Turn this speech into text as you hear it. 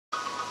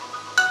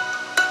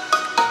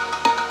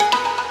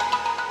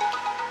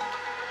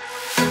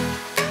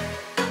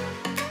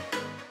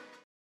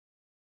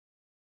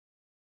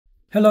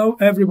Hello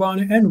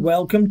everyone and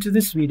welcome to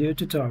this video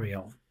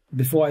tutorial.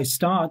 Before I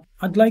start,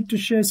 I'd like to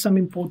share some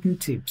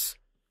important tips.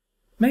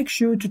 Make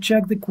sure to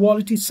check the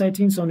quality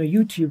settings on a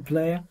YouTube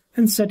player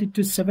and set it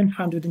to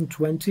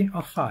 720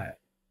 or higher.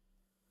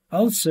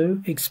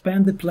 Also,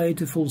 expand the player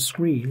to full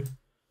screen.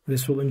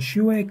 This will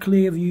ensure a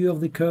clear view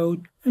of the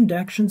code and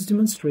actions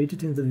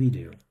demonstrated in the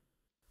video.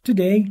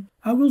 Today,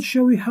 I will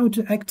show you how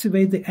to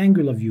activate the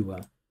Angular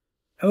viewer.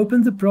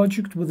 Open the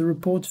project with the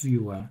report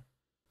viewer.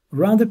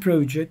 Run the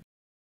project.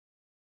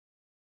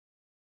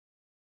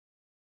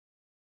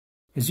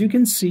 As you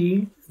can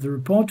see, the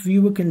report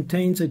viewer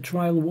contains a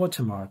trial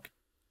watermark.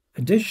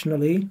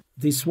 Additionally,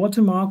 this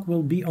watermark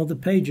will be on the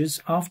pages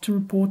after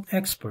report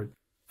export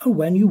or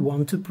when you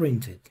want to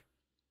print it.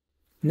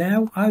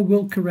 Now I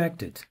will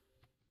correct it.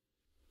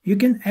 You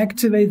can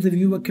activate the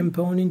viewer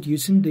component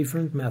using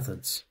different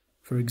methods.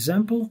 For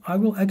example, I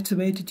will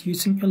activate it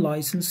using a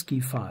license key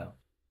file.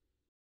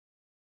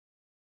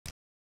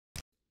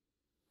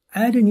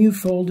 Add a new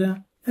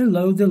folder and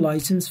load the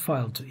license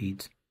file to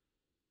it.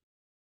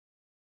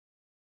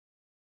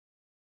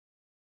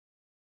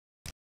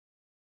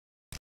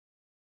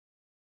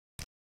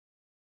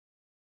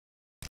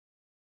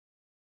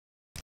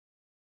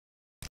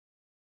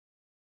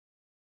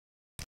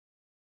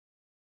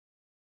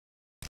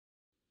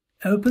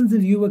 Open the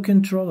viewer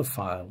controller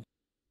file.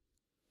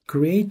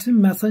 Create a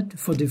method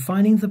for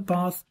defining the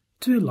path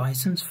to a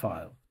license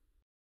file.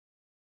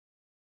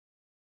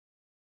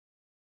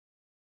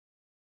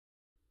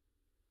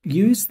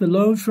 Use the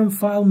load from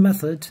file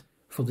method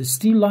for the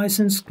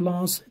StLicense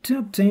class to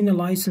obtain a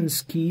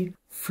license key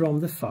from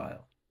the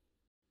file.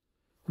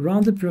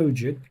 Run the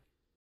project.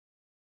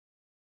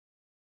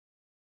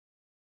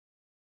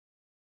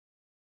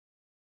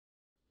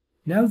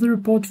 Now the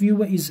report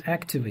viewer is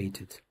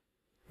activated.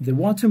 The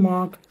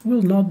watermark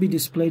will not be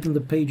displayed on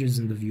the pages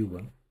in the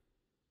viewer.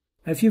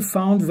 If you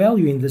found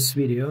value in this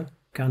video,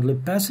 kindly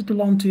pass it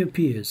along to your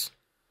peers,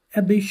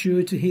 and be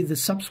sure to hit the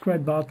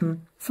subscribe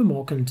button for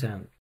more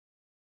content.